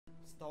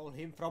stole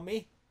him from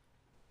me.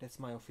 That's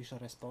my official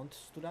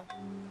response to that.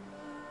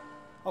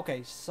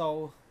 Okay,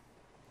 so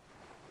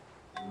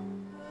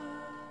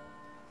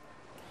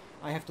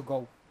I have to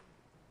go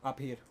up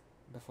here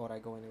before I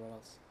go anywhere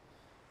else.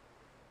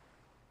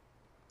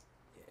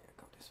 Yeah,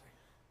 go this way.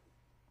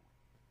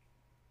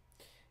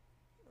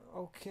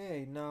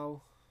 Okay,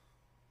 now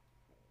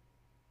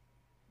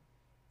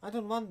I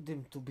don't want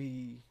them to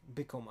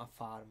become a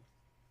farm.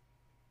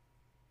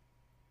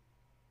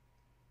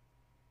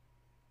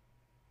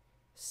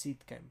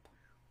 Seed camp.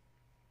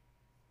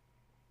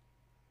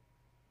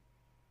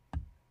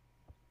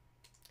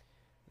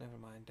 Never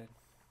mind then.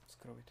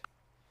 Screw it.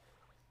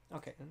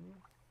 Okay.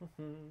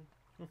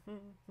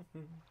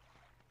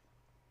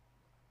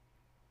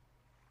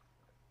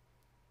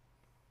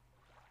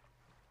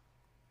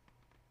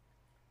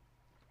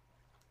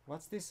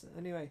 What's this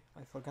anyway?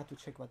 I forgot to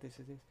check what this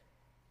is.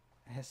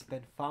 Has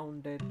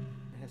founded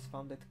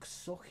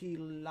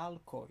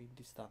Xochilalco in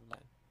this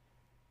timeline.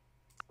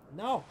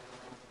 No!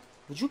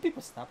 Would you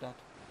people stop that?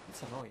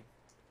 It's annoying.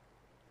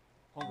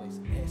 Always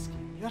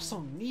asking. You are so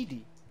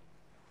needy.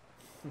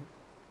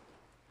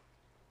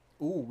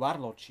 Ooh,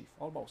 Warlord Chief.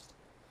 Almost.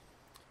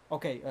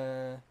 Okay,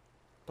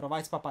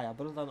 provides papaya.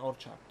 Build an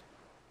orchard.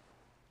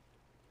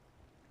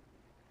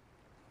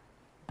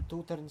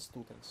 2 turns,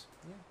 2 turns.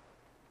 Yeah.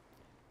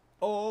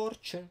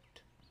 Orchard.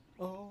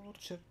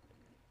 Orchard.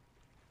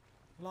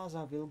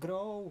 Laza will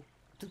grow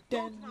to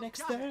 10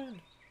 next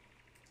turn.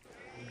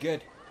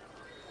 Good.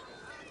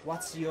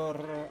 What's your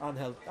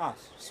unhealth? Ah,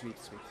 sweet,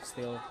 sweet.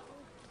 Still,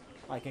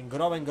 I can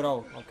grow and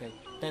grow. Okay,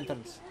 10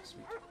 turns.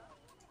 Sweet.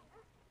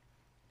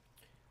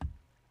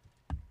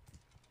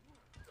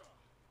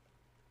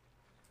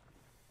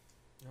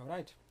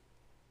 Alright.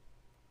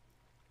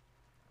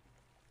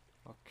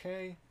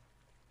 Okay.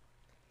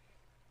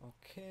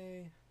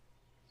 Okay.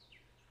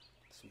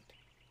 Sweet.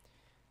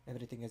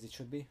 Everything as it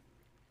should be.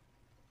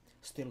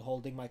 Still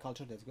holding my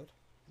culture, that's good.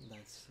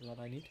 That's what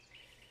I need.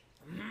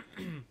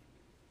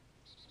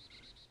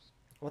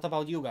 What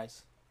about you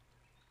guys?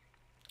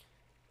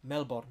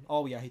 Melbourne.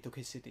 Oh yeah, he took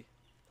his city.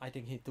 I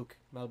think he took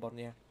Melbourne,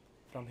 yeah.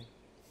 From him.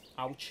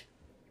 Ouch.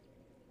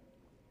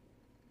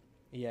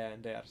 Yeah,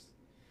 and theirs.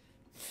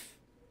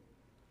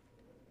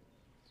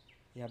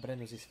 Yeah,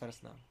 Brennus is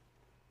first now.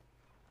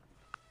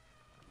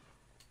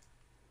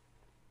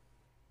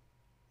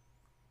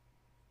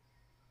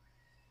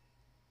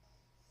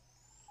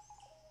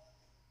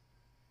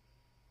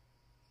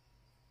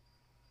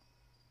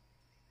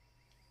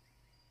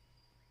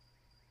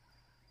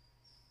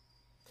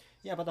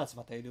 Yeah, but that's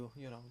what they do,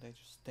 you know, they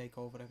just take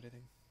over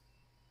everything.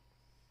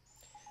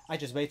 I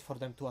just wait for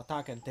them to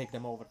attack and take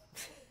them over.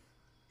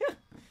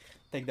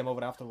 Take them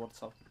over afterwards,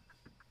 so...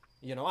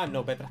 You know, I'm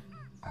no better.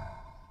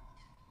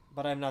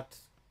 But I'm not...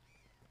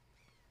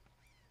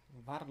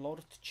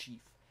 Warlord Chief.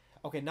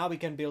 Okay, now we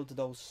can build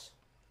those...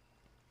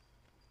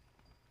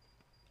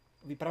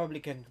 We probably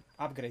can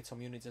upgrade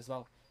some units as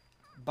well.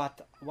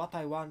 But what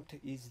I want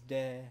is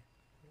the...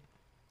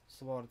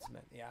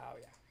 Swordsman. Yeah, oh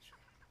yeah.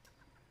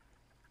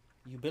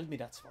 You build me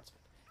that swordsman.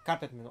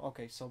 Carpetman,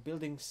 okay, so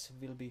buildings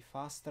will be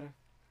faster.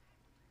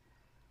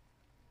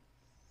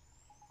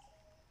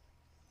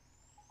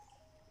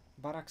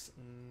 Barracks?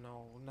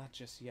 No, not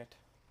just yet.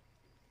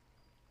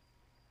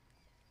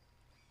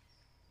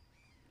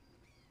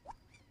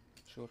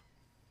 Sure.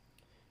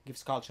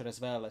 Gives culture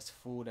as well as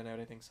food and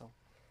everything, so.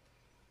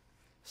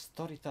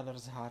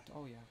 Storyteller's Heart,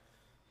 oh yeah.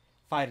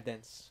 Fire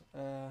Dance.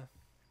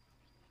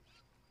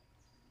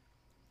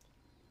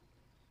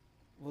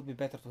 Would be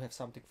better to have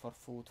something for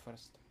food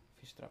first.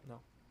 Fish trap,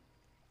 no.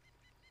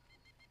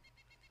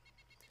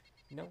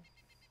 No.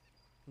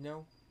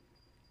 No.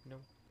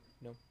 No.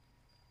 No.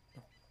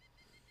 No.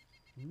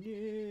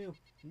 No.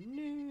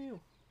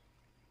 No.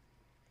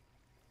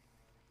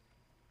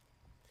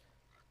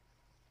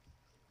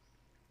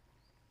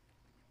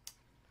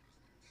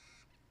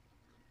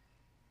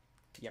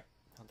 Yep,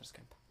 Hunter's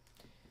Camp.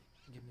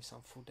 Give me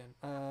some food then.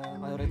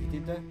 I already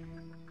did that.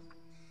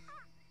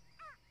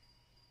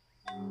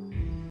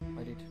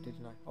 I did,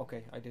 didn't I?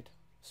 Okay, I did.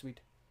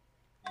 Sweet.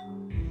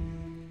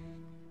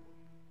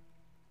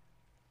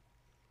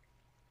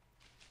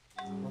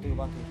 What do you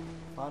want here?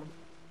 Farm?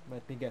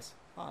 Let me guess.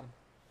 Farm.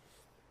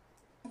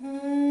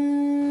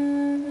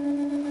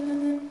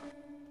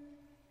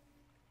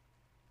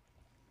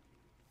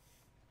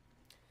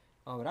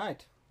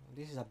 Alright.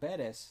 This is a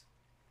badass.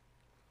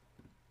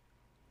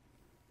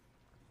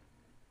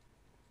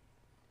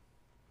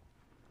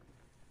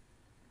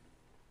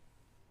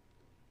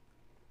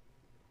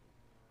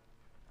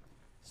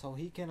 So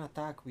he can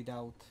attack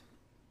without...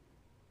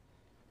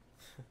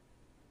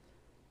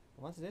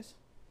 What's this?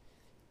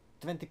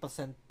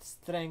 20%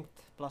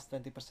 strength plus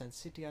 20%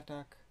 city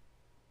attack.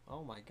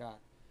 Oh my god.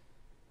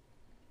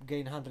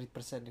 Gain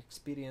 100%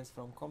 experience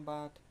from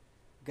combat.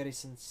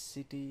 Garrison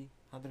city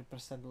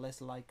 100%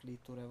 less likely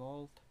to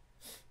revolt.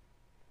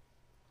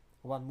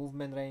 1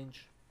 movement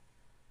range.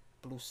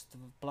 Plus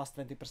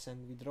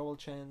 20% withdrawal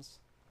chance.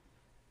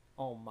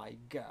 Oh my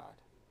god.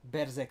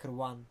 Berserker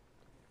 1.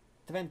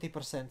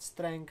 20%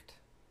 strength.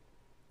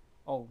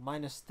 Oh,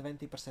 minus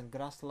 20%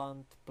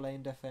 grassland,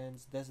 plain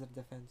defense, desert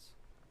defense.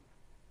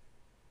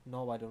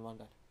 No, I don't want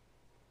that.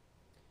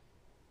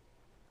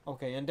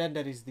 Okay, and then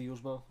there is the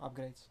usual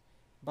upgrades.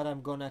 But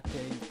I'm gonna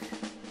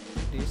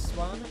take this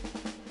one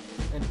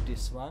and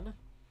this one,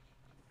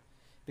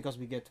 because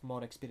we get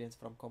more experience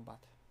from combat.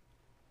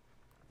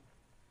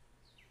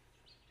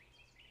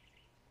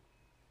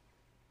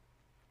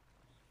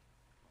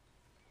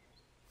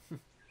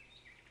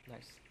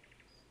 Nice.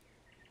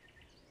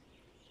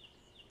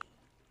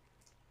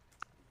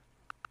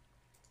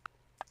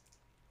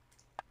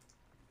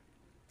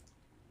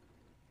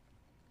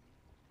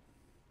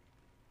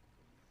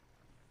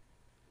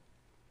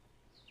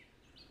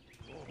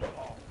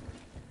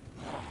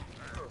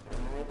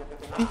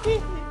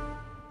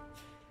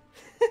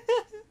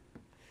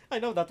 I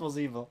know that was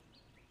evil.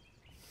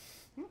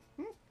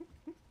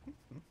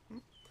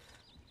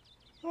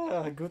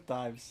 Ah, good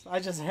times. I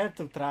just had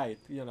to try it,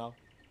 you know.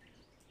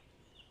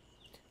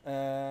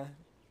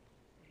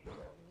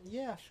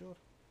 Yeah, sure.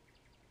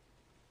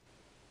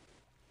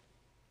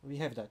 We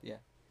have that, yeah.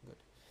 Good.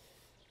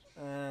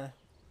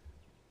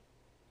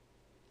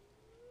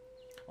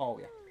 Oh,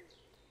 yeah.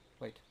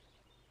 Wait.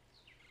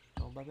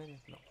 No, barbarian?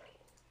 No.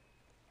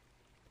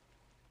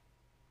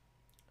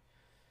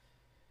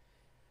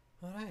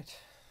 Alright.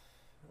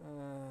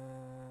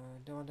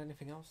 Don't want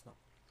anything else? No.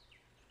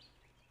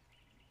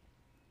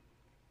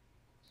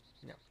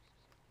 No.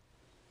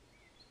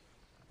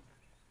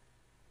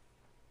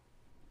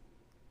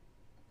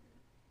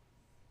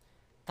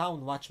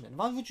 Town watchman.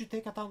 Why would you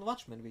take a town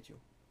watchman with you?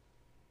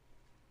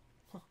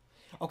 Huh.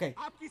 Okay.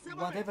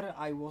 Whatever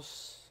I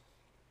was...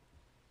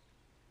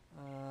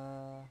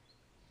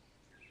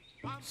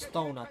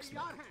 Stone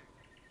axeman.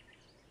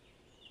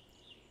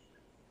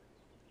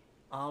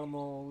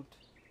 Almode.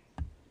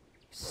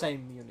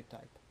 Same unit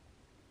type.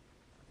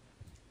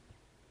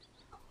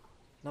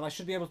 Now I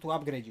should be able to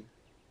upgrade you.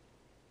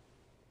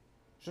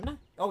 Shouldn't I?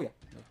 Oh yeah.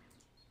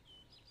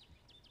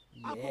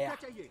 Yeah.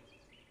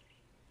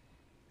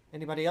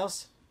 Anybody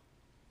else?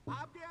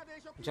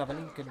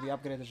 Javelin. Can we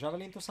upgrade the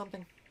javelin to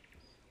something?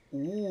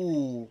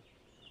 Ooh.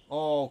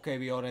 Oh, okay,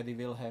 we already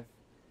will have.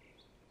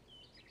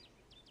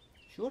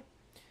 Sure.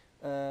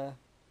 No,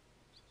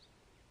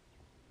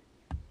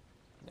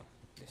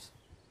 this.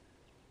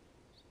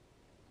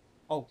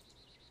 Oh.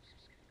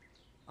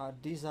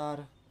 These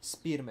are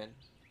spearmen.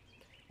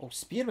 Oh,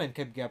 spearmen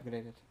can be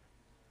upgraded.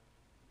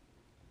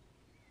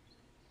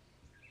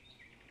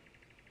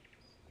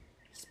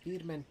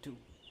 Spearmen 2.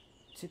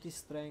 City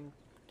strength.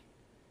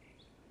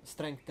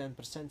 Strength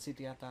 10%,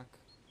 city attack.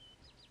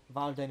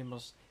 Wild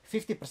animals.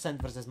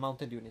 50% versus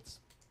mounted units.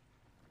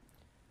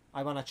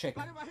 I wanna check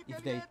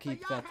if they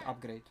keep that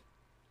upgrade.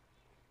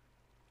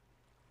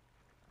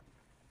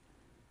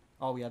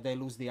 Oh yeah, they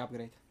lose the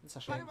upgrade. It's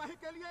a shame.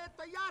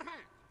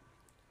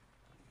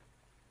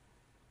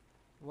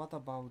 What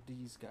about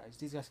these guys?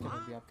 These guys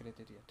cannot be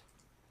upgraded yet.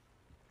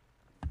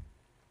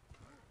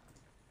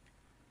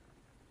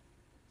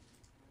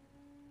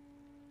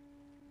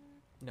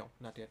 No,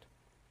 not yet.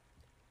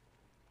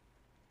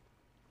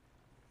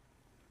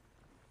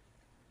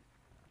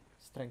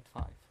 Strength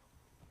 5.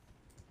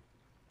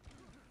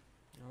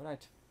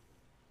 Alright.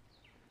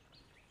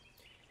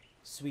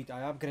 Sweet,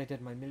 I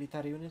upgraded my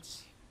military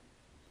units.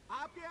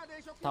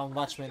 Town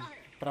Watchman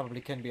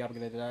probably can be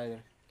upgraded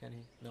either. Can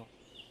he? No.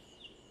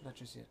 Not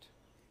just yet.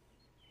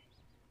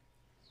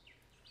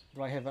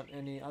 Do I have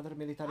any other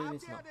military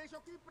units? No.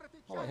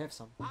 Oh, I have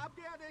some.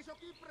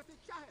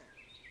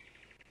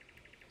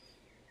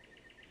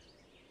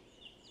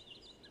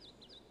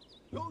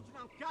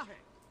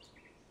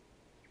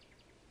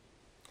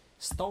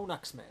 Stone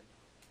Axeman.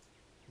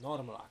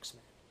 Normal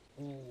Axeman.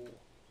 Ooh.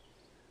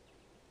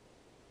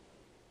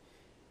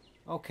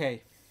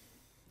 Okay.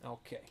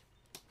 Okay.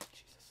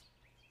 Jesus.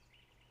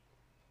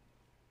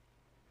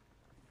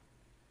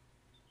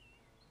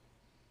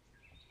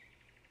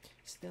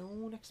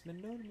 Stone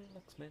Axeman, normal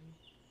Axeman.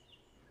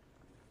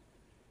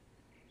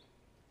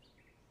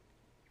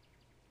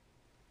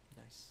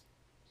 Nice.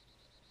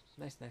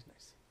 Nice, nice,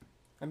 nice.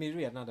 I mean,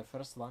 we are not the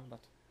first one, but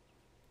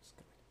it's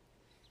good.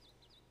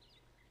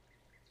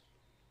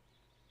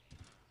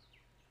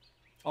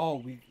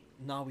 Oh,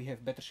 now we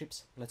have better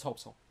ships. Let's hope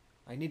so.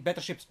 I need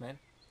better ships, man.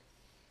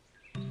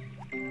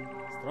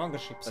 Stronger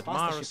ships, Admire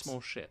faster a ships.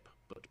 small ship,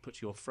 but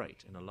put your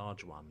freight in a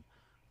large one.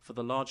 For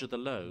the larger the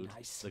load,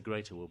 Nice. the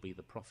greater will be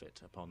the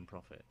profit upon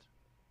profit.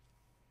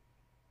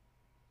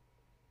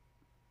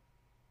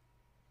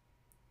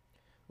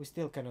 We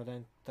still cannot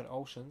enter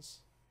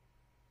oceans.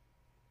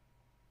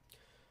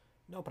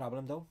 No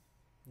problem though.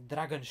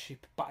 Dragon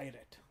ship,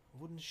 pirate,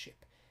 wooden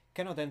ship.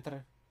 Cannot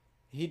enter.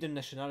 Hidden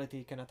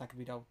nationality, can attack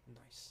without.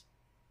 Nice.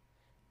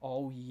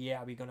 Oh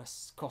yeah, we're gonna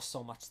cause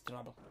so much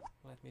trouble.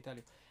 Let me tell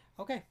you.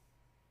 Okay.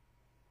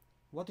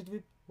 What did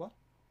we... What?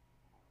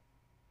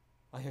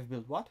 I have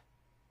built what?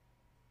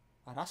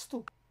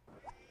 Arastu?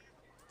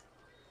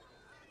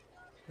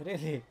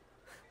 Really?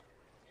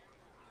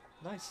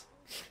 Nice.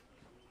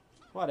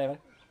 Whatever.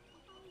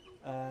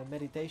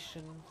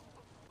 Meditation.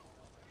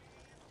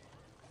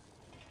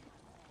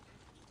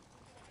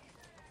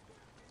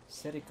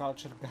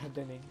 Sericulture,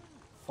 gardening,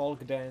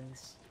 folk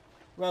dance.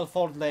 Well,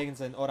 folk dance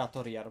and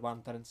oratory are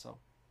one turn, so.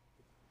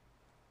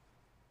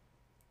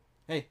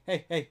 Hey,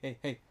 hey, hey, hey,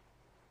 hey.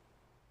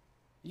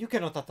 You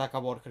cannot attack a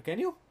worker, can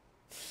you?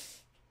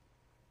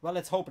 Well,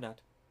 let's hope not.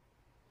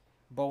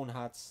 Bone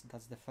huts,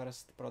 that's the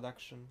first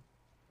production.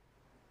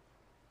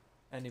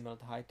 Animal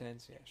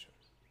heightened, yeah, sure.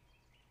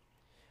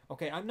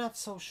 Okay, I'm not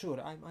so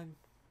sure. I'm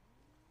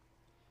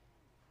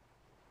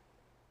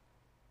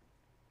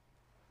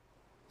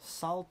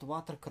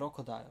saltwater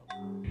crocodile.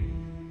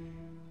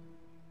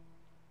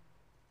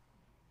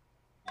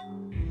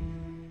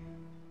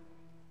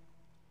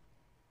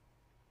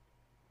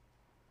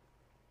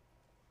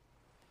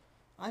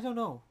 I don't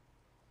know.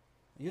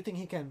 You think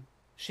he can?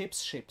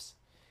 Ships.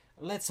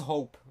 Let's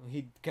hope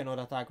he cannot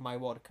attack my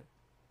worker.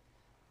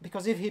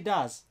 Because if he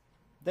does,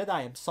 then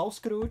I am so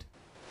screwed.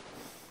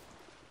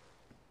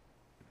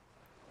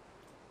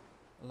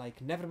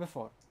 Like never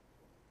before.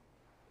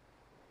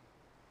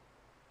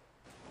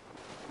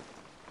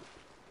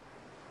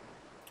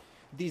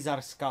 These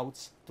are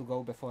scouts to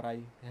go before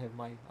I have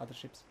my other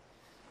ships.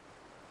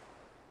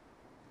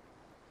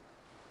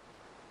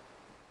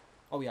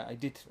 Oh yeah, I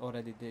did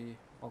already the...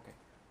 okay.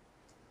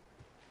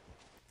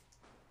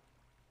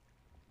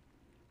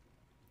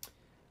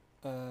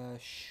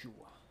 Sure.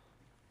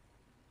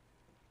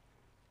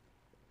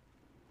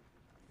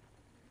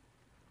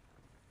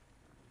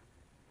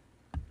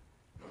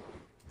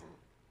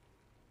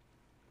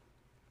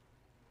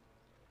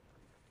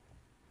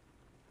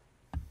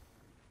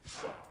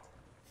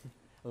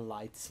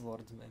 Light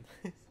swordsman.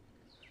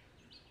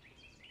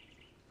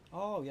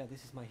 Oh yeah,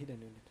 this is my hidden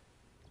unit.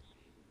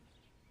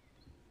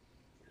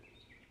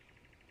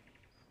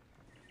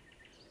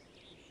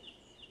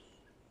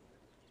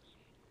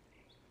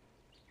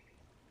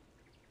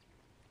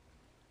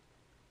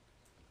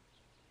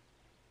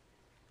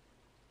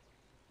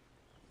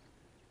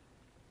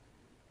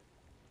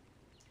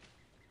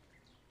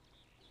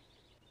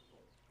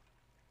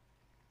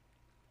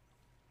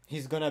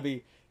 He's gonna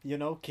be, you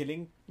know,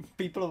 killing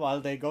people while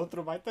they go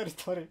through my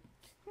territory.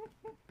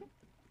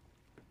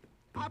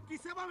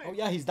 Oh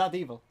yeah, he's that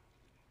evil.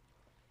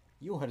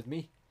 You heard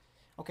me.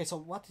 Okay, so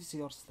what is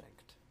your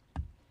strength?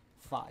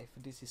 5.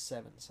 This is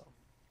 7, so...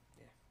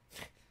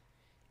 yeah.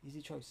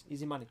 Easy choice.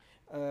 Easy money.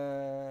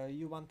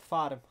 You want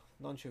farm,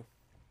 don't you?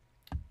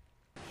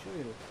 Sure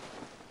you do.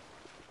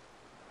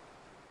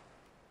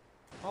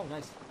 Oh,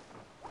 nice.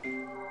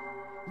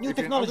 New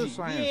technology! In other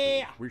sciences,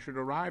 yeah! we should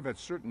arrive at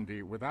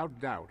certainty without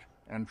doubt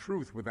and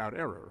truth without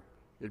error.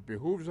 It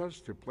behooves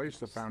us to place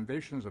the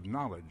foundations of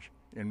knowledge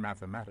in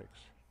mathematics.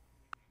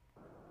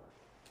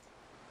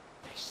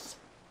 Nice.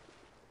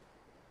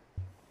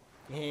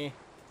 Yeah.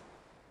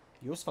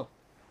 Useful.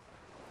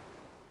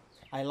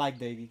 I like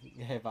they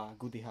have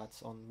goodie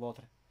huts on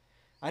water.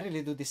 I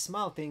really do. The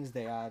small things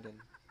they add and,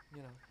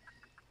 you know.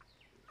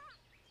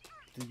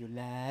 Do you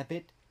love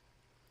it?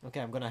 Okay,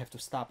 I'm gonna have to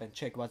stop and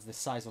check what's the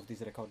size of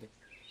this recording.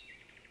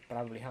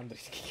 Probably 100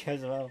 gig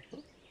as well.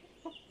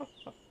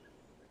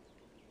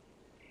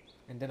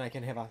 And then I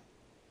can have a...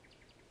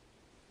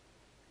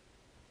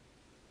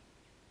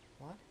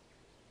 what?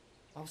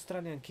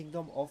 Australian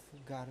Kingdom of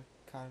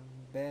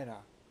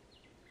Canberra.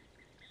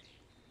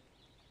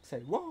 Say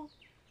what?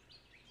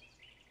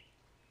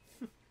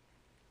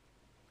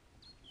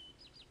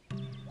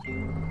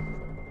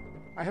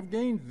 I have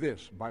gained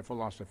this by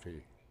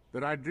philosophy,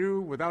 that I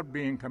do without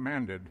being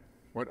commanded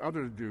what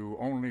others do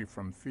only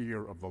from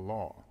fear of the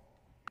law.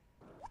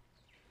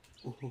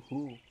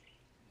 Ooh.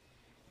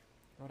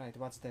 Alright,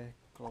 what's the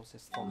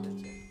closest fountain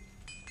here?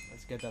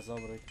 Let's get us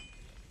over it.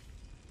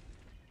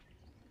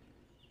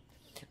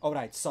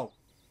 Alright, so.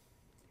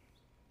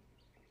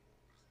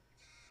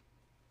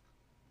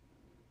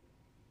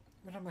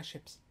 Where are my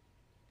ships?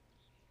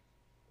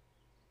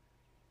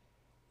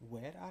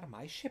 Where are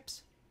my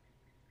ships?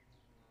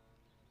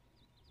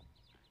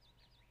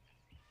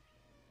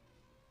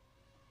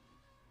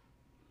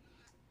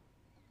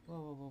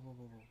 Whoa.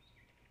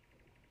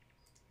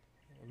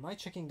 Am I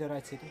checking the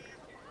right city?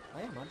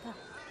 I am, aren't I?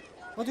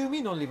 What do you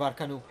mean only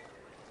Varkanu?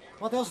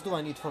 What else do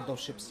I need for those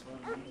ships?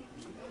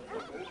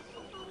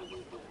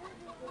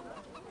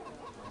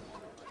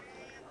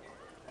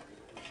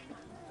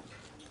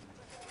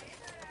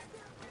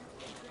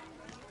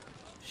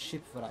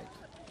 Shipwright.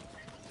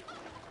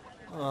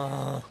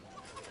 Oh,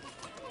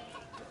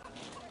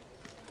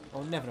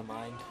 never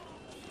mind.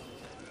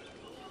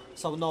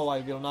 So no,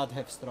 I will not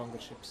have stronger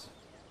ships.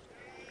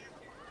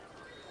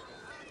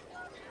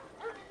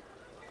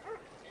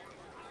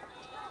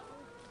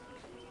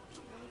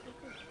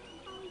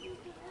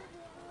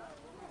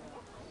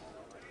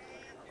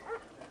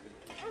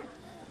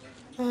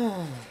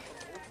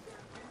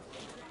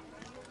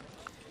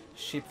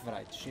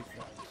 Shipwright.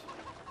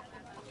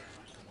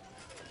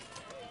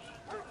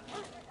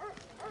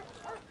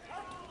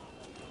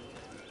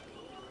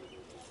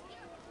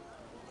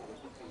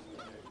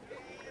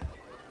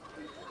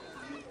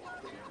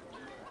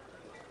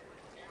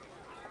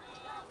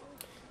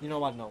 You know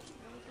what? No.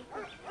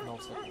 No,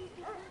 sir.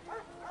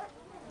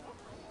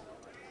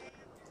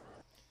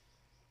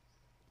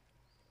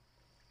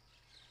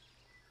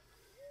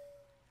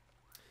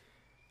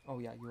 Oh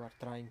yeah, you are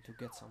trying to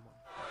get someone.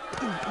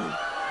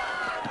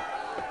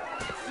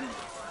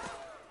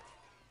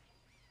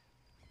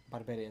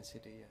 Barbarian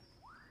city, yeah.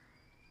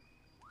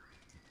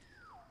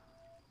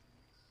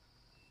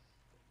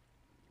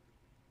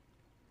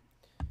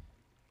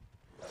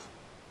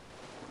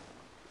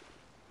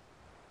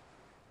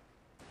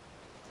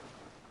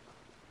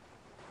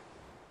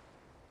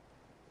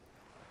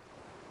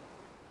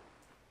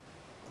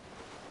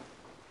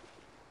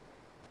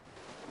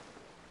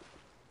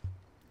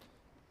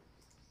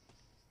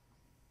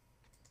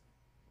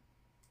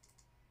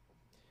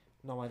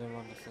 No, I don't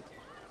want the city.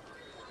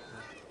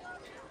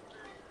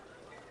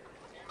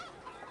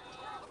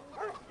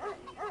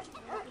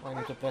 No. I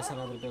need to press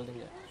another building,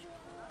 yeah.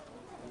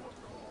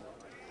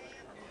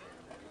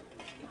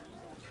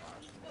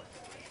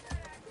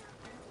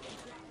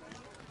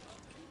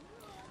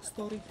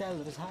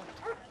 Storyteller's hat.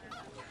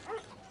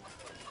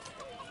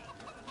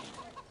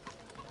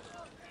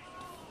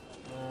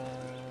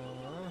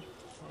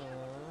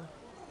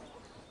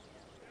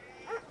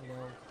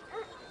 No.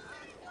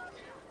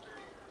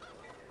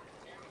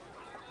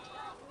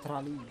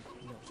 Trolley,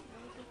 no.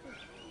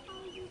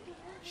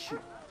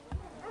 Shoot.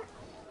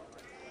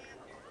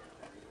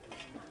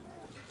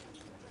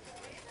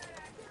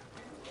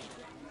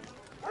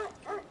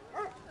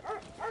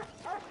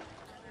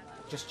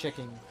 Just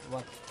checking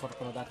what for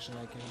production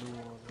I can do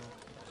or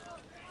not.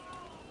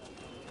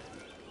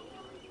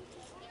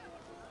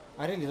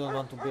 I really don't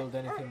want to build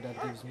anything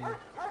that gives me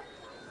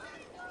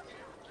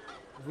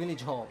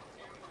village hall.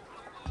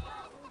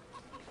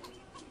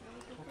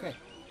 Okay,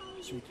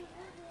 sweet.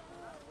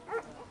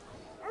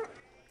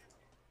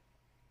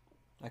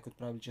 I could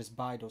probably just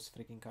buy those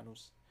freaking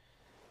canoes.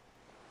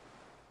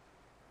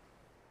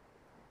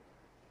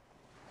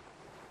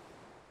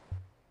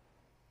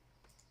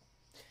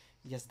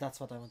 Yes, that's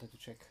what I wanted to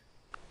check.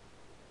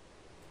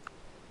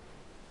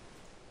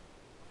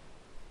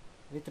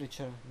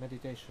 Literature,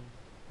 meditation,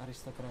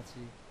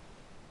 aristocracy,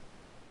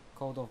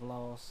 code of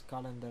laws,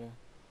 calendar,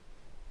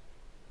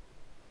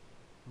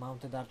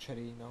 mounted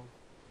archery, no.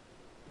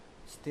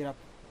 Stirrup,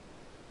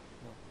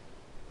 no.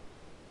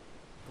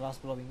 Glass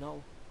blowing,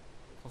 no.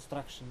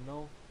 Construction,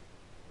 no.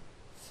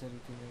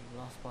 Certain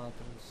glass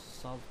patterns,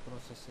 salt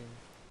processing,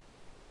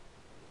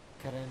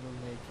 candle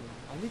making.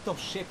 I need those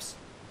ships.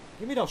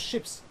 Give me those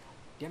ships.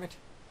 Damn it.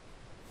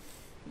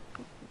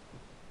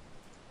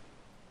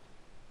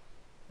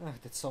 Ah,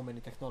 that's so many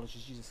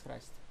technologies, Jesus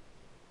Christ.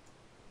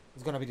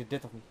 It's gonna be the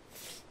death of me.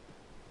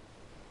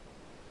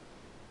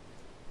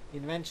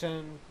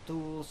 Invention,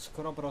 tools,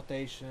 crop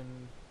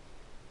rotation,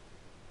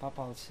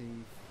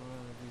 papacy,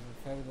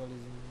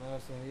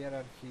 feudalism,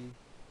 hierarchy.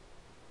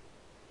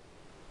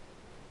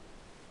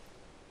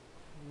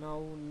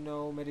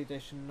 No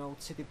meditation, no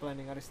city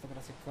planning,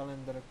 aristocracy,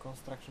 calendar,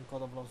 construction,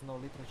 code of laws, no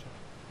literature.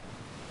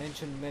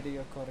 Ancient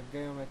mediocre,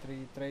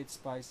 geometry, trade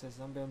spices,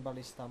 ambient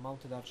ballista,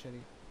 mounted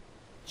archery.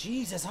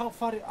 Jesus, how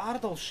far are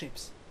those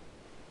ships?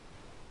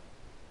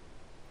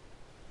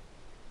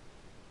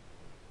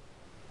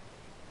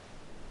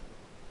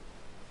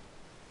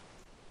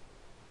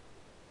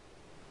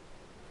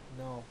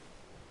 No.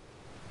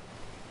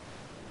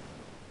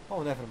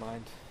 Oh, never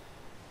mind.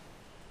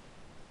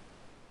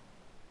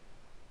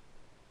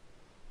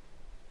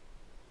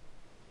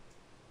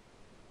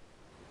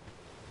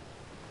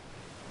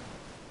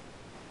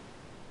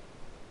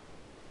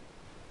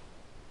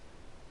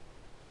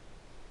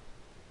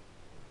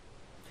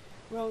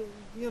 Well,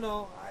 you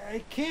know,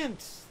 I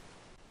can't.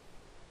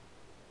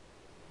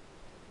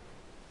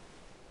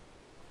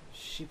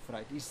 Ship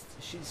fried. Is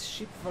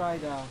ship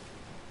fried a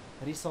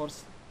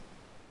resource?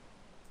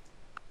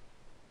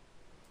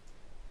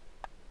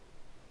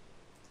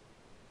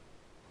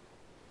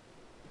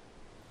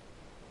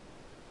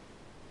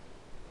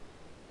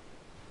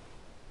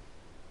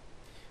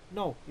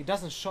 No, it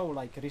doesn't show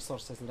like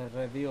resources, it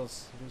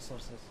reveals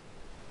resources.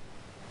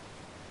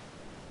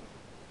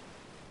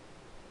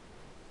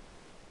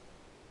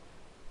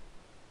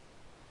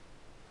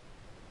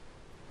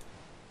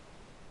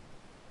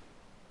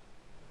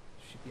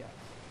 Shipyard.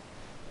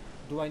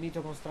 Do I need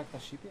to construct a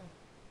shipyard?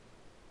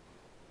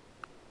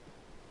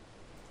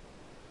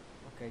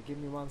 Okay, give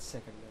me 1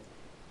 second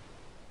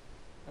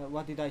then.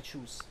 What did I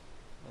choose?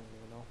 I don't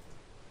even know.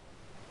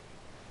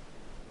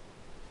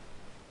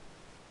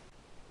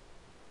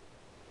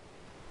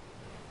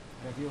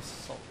 Review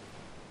salt.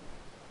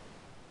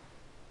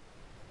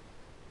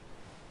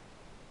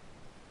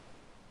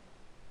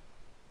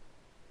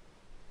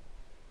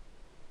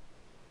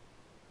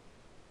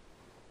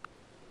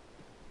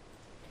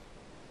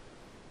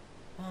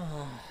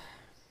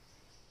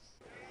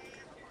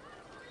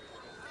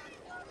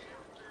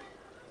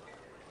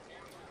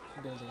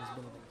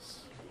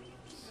 Buildings.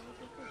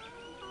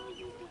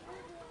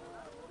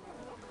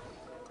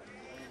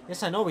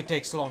 Yes, I know it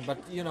takes long, but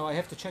you know, I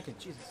have to check it.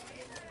 Jesus.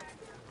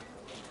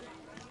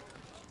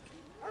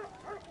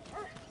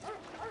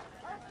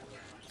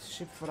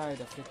 Ship fried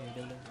a freaking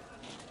building.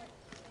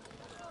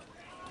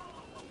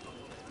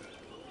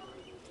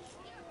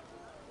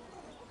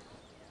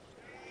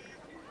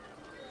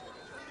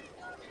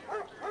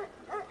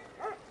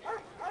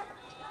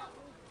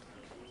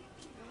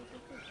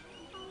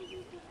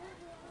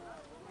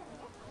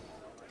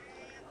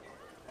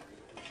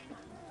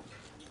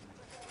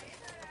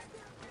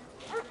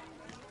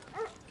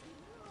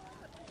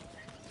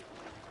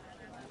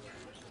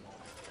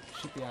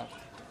 shipyard.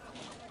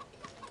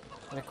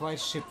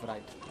 Requires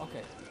shipwright.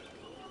 Okay.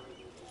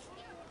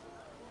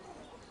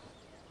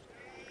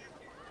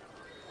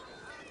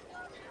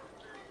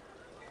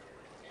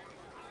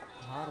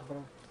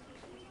 Harbor.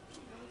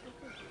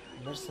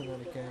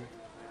 Mercenary camp.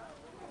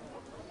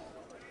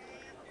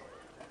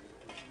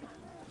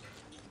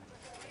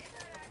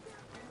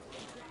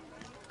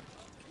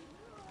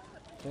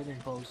 Trading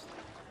post.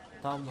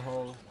 Town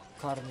hall.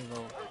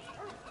 Carnival.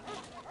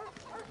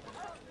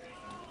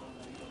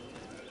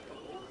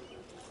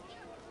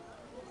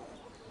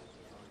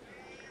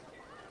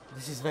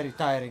 This is very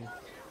tiring.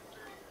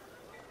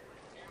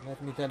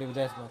 Let me tell you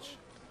that much.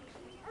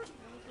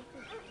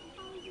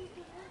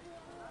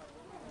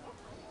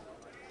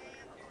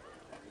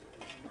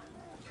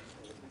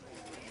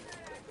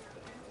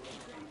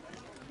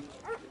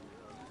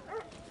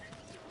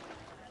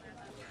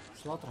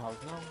 Slaughterhouse,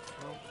 no,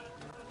 no,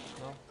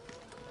 no.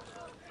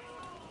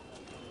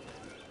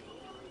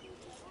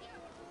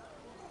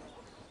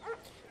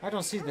 I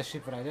don't see the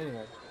shipwright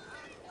anyway.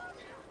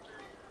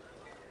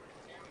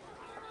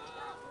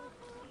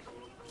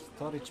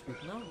 Storage pit,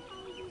 no.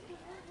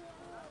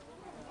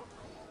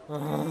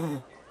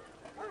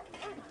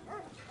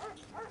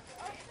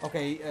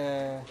 Okay,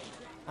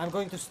 I'm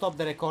going to stop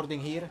the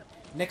recording here.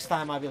 Next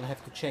time I will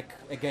have to check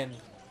again.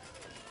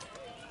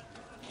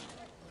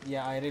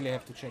 Yeah, I really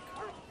have to check.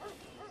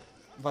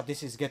 But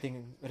this is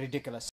getting ridiculous.